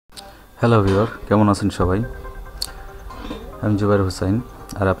Hello viewer, কেমন আছেন সবাই? আমি জুবাইর হোসেন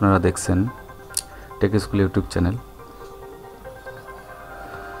আর আপনারা দেখছেন টেক স্কুল ইউটিউব চ্যানেল।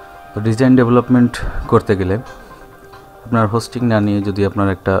 তো ডিজাইন ডেভেলপমেন্ট করতে গেলে আপনার হোস্টিং না নিয়ে যদি আপনার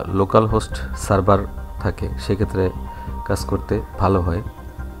একটা লোকাল হোস্ট সার্ভার থাকে সেক্ষেত্রে কাজ করতে ভালো হয়।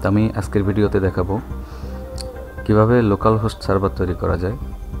 তো আমি আজকের ভিডিওতে দেখাবো কিভাবে লোকাল হোস্ট সার্ভার তৈরি করা যায়।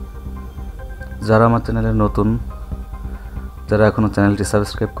 যারা আমার চ্যানেলে নতুন, যারা এখনও চ্যানেলটি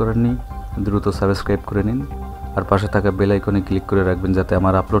সাবস্ক্রাইব করেননি, দ্রুত সাবস্ক্রাইব করে নিন আর পাশে থাকা বেল আইকনে ক্লিক করে রাখবেন যাতে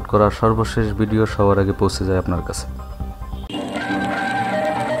আমার আপলোড করা সর্বশেষ ভিডিও সবার আগে পৌঁছে যায় আপনার কাছে।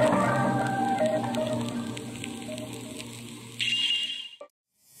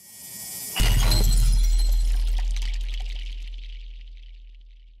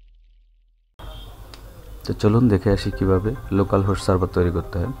 তো চলুন দেখে আসি কিভাবে লোকাল হোস্ট সার্ভার তৈরি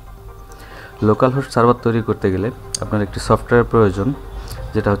করতে হয়। লোকাল হোস্ট সার্ভার তৈরি করতে গেলে আপনার একটি সফটওয়্যার প্রয়োজন,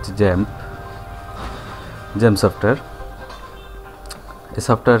 যেটা হচ্ছে জ্যাম সফটওয়্যার। এই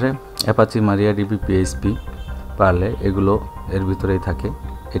সফটওয়্যারে অ্যাপাচি, মারিয়াডিবি, পিএইচপি, পারলে এগুলো এর ভিতরেই থাকে।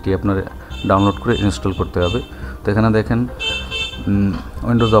 এটি আপনার ডাউনলোড করে ইনস্টল করতে হবে। তো এখানে দেখেন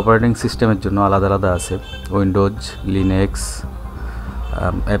উইন্ডোজ অপারেটিং সিস্টেমের জন্য আলাদা আলাদা আছে, Windows, Linux,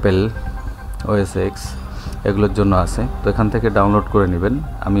 Apple OS x, এগুলোর জন্য আছে। তো এখান থেকে ডাউনলোড করে নেবেন।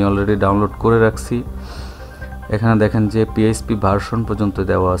 আমি অলরেডি ডাউনলোড করে রাখছি। এখানে দেখেন যে পিএইচপি ভার্সন পর্যন্ত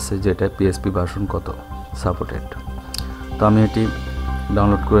দেওয়া আছে, যেটা পিএইচপি ভার্সন কত সাপোর্টেড। তো আমি এটি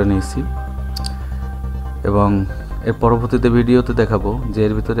ডাউনলোড করে নিয়েছি এবং এর পরবর্তীতে ভিডিওতে দেখাবো যে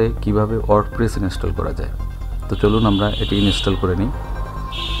এর ভিতরে কিভাবে ওয়ার্ডপ্রেস ইনস্টল করা যায়। তো চলুন আমরা এটি ইনস্টল করে নিই।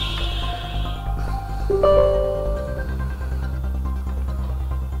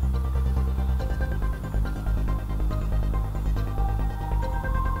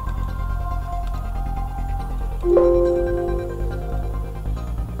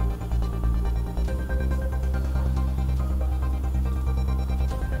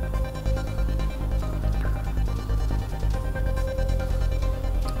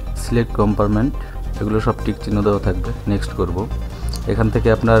 সিলেক্ট কম্পার্টমেন্ট, এগুলো সব টিক চিহ্ন দেওয়া থাকবে। নেক্সট করব। এখান থেকে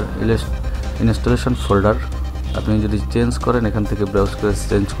আপনার ইনস্টলেশন ফোল্ডার আপনি যদি চেঞ্জ করেন এখান থেকে ব্রাউজ করে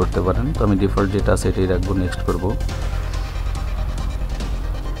চেঞ্জ করতে পারেন। তো আমি ডিফল্ট যেটা আছে এটাই রাখবো। নেক্সট করব।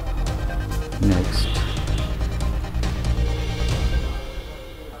 নেক্সট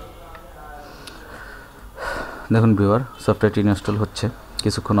দেখুন ভিউয়ার, সফটওয়্যারটি ইনস্টল হচ্ছে,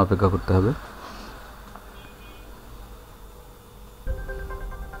 কিছুক্ষণ অপেক্ষা করতে হবে।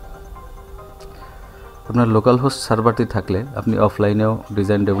 আপনার লোকাল হোস্ট সার্ভারটি থাকলে আপনি অফলাইনেও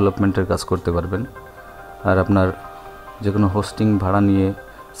ডিজাইন ডেভেলপমেন্টের কাজ করতে পারবেন। আর আপনার যে কোনো হোস্টিং ভাড়া নিয়ে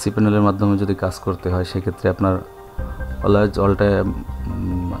সিপিএনএলের মাধ্যমে যদি কাজ করতে হয় সেক্ষেত্রে আপনার অলওয়েজ অল টাইম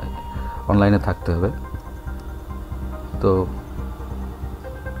অনলাইনে থাকতে হবে। তো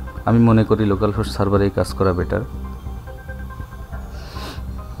আমি মনে করি লোকাল হোস্ট সার্ভারেই কাজ করা বেটার।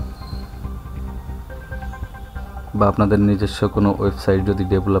 বা আপনাদের নিজস্ব কোনো ওয়েবসাইট যদি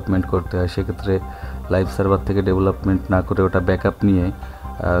ডেভেলপমেন্ট করতে হয় সেক্ষেত্রে লাইভ সার্ভার থেকে ডেভেলপমেন্ট না করে ওটা ব্যাকআপ নিয়ে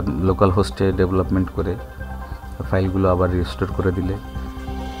লোকাল হোস্টে ডেভেলপমেন্ট করে ফাইলগুলো আবার রিস্টোর করে দিলে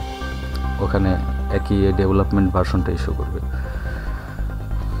ওখানে একই ডেভেলপমেন্ট ভার্সনটা ইস্যু করবে।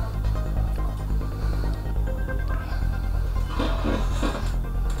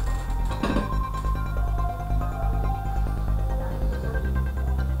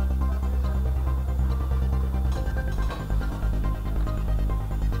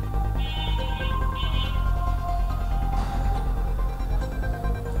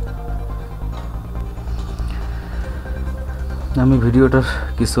 আমি ভিডিওটার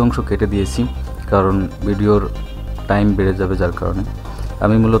কিছু অংশ কেটে দিয়েছি কারণ ভিডিওর টাইম বেড়ে যাবে, যার কারণে।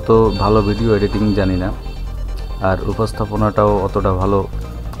 আমি মূলত ভালো ভিডিও এডিটিং জানি না আর উপস্থাপনাটাও অতটা ভালো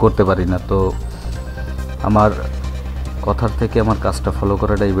করতে পারি না। তো আমার কথার থেকে আমার কাজটা ফলো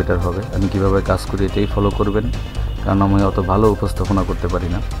করাটাই বেটার হবে। আমি কিভাবে কাজ করি এটাই ফলো করবেন, কারণ আমি অত ভালো উপস্থাপনা করতে পারি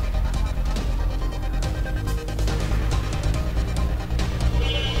না।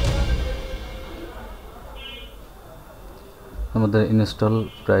 আমাদের ইনস্টল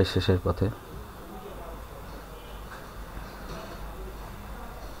প্রায় শেষের পথে।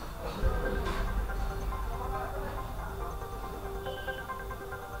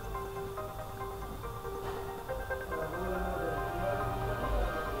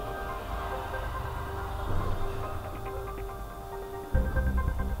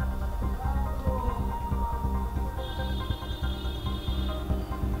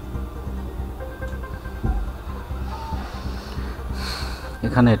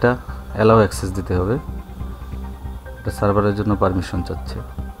 এখানে এটা অ্যালাউ অ্যাক্সেস দিতে হবে। এটা সার্ভারের জন্য পারমিশন চাচ্ছে।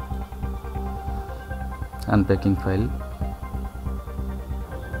 Unpacking file,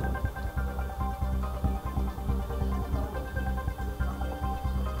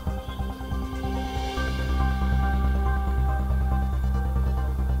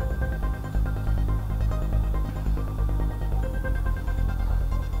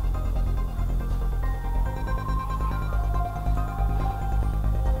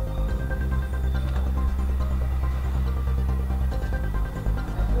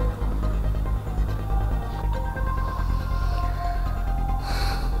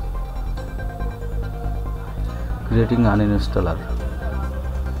 creating আনইনস্টলার।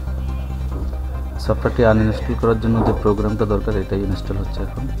 সফটওয়্যারটি আনইনস্টল করার জন্য যে প্রোগ্রামটা দরকার এটাই ইনস্টল হচ্ছে।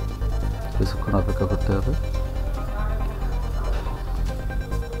 এখন কিছুক্ষণ অপেক্ষা করতে হবে।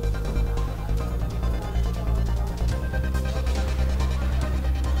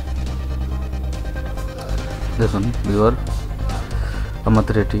 দেখুন ভিউয়ার,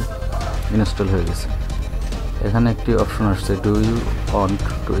 আমাদের এটি ইনস্টল হয়ে গেছে। এখানে একটি অপশন আসছে, do you want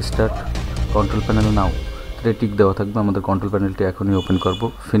to start control panel নাও। এটা টিক দেওয়া থাকবে। আমাদের কন্ট্রোল প্যানেলটি এখনই ওপেন করব।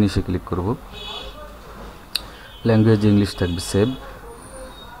 ফিনিশে ক্লিক করব। ল্যাঙ্গুয়েজ ইংলিশ থাকবে, সেভ।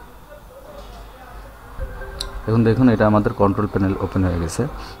 এখন দেখুন এটা আমাদের কন্ট্রোল প্যানেল ওপেন হয়ে গেছে।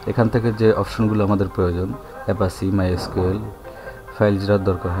 এখান থেকে যে অপশনগুলো আমাদের প্রয়োজন, অ্যাপাচি, মাইএসকিউএল, ফাইল জেরার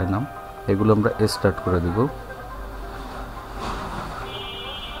দরকার হয় না, এগুলো আমরা স্টার্ট করে দিব।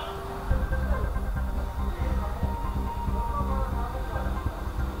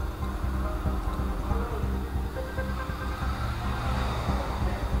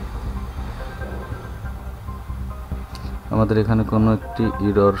 আমাদের এখানে কোনো একটি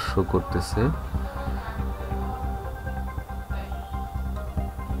এরর শো করতেছে।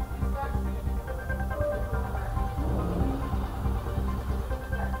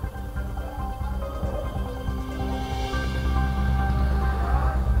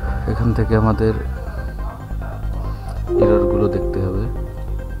 এখান থেকে আমাদের এররগুলো দেখতে হবে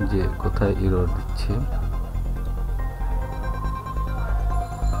যে কোথায় এরর দিচ্ছে।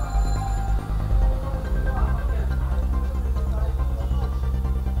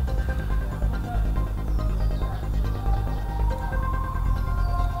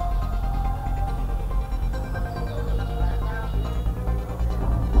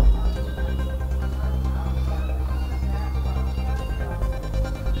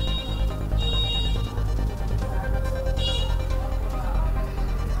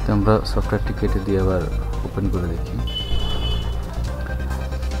 আমরা সফটওয়্যারটি কেটে দিয়ে আবার ওপেন করে দেখি।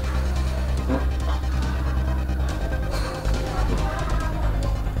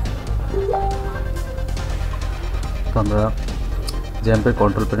 তো আমরা জ্যাম্পের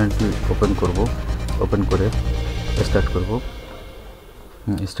কন্ট্রোল প্যানেলটি ওপেন করব। ওপেন করে স্টার্ট করব।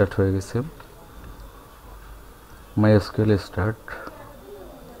 স্টার্ট হয়ে গেছে। মাইএসকিউএল স্টার্ট,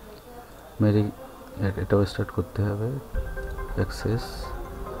 মেরি এটাও স্টার্ট করতে হবে। অ্যাক্সেস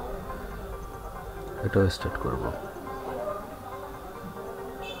এটাও স্টার্ট করব।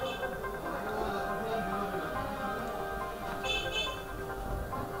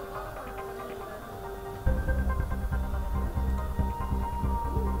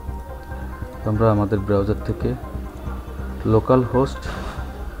 আমরা আমাদের ব্রাউজার থেকে লোকাল হোস্ট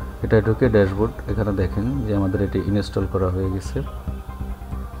এটা ঢুকে ড্যাশবোর্ড, এখানে দেখেন যে আমাদের এটি ইনস্টল করা হয়ে গেছে।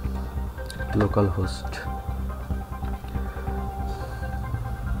 Local host.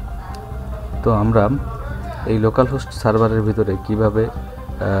 তো আমরা এই লোকাল হোস্ট সার্ভারের ভিতরে কিভাবে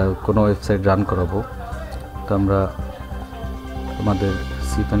কোনো ওয়েবসাইট রান করাবো, তো আমরা আমাদের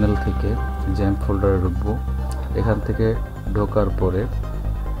সি প্যানেল থেকে জ্যাম্প ফোল্ডারে ঢুকবো। এখান থেকে ঢোকার পরে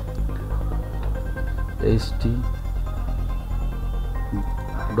এইচটি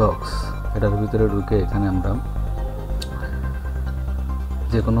ডক্স এটার ভিতরে ঢুকে এখানে আমরা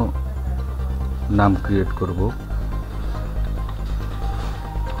যে কোনো নাম ক্রিয়েট করব।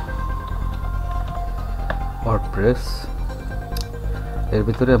 ওয়ার্ডপ্রেস এর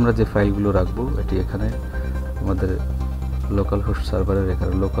ভিতরে আমরা যে ফাইলগুলো রাখবো এটি এখানে আমাদের লোকাল হোস্ট সার্ভারের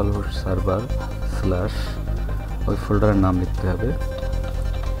এখানে লোকাল হোস্ট সার্ভার স্ল্যাশ ওই ফোল্ডারের নাম লিখতে হবে।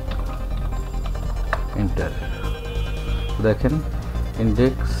 এন্টার। দেখেন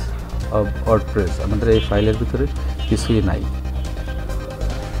ইন্ডেক্স অফ ওয়ার্ডপ্রেস আমাদের এই ফাইলের ভিতরে কিছুই নাই।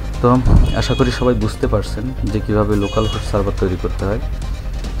 তো আশা করি সবাই বুঝতে পারছেন যে কীভাবে লোকাল হোস্ট সার্ভার তৈরি করতে হয়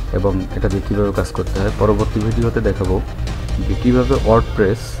এবং এটা দিয়ে কীভাবে কাজ করতে হয়। পরবর্তী ভিডিওতে দেখাবো যে কীভাবে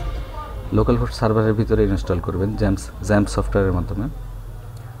ওয়ার্ডপ্রেস লোকাল হোস্ট সার্ভারের ভিতরে ইনস্টল করবেন জ্যাম্প সফটওয়্যারের মাধ্যমে।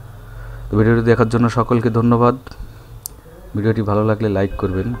 তো ভিডিওটি দেখার জন্য সকলকে ধন্যবাদ। ভিডিওটি ভালো লাগলে লাইক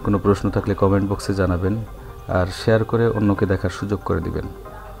করবেন, কোনো প্রশ্ন থাকলে কমেন্ট বক্সে জানাবেন, আর শেয়ার করে অন্যকে দেখার সুযোগ করে দিবেন।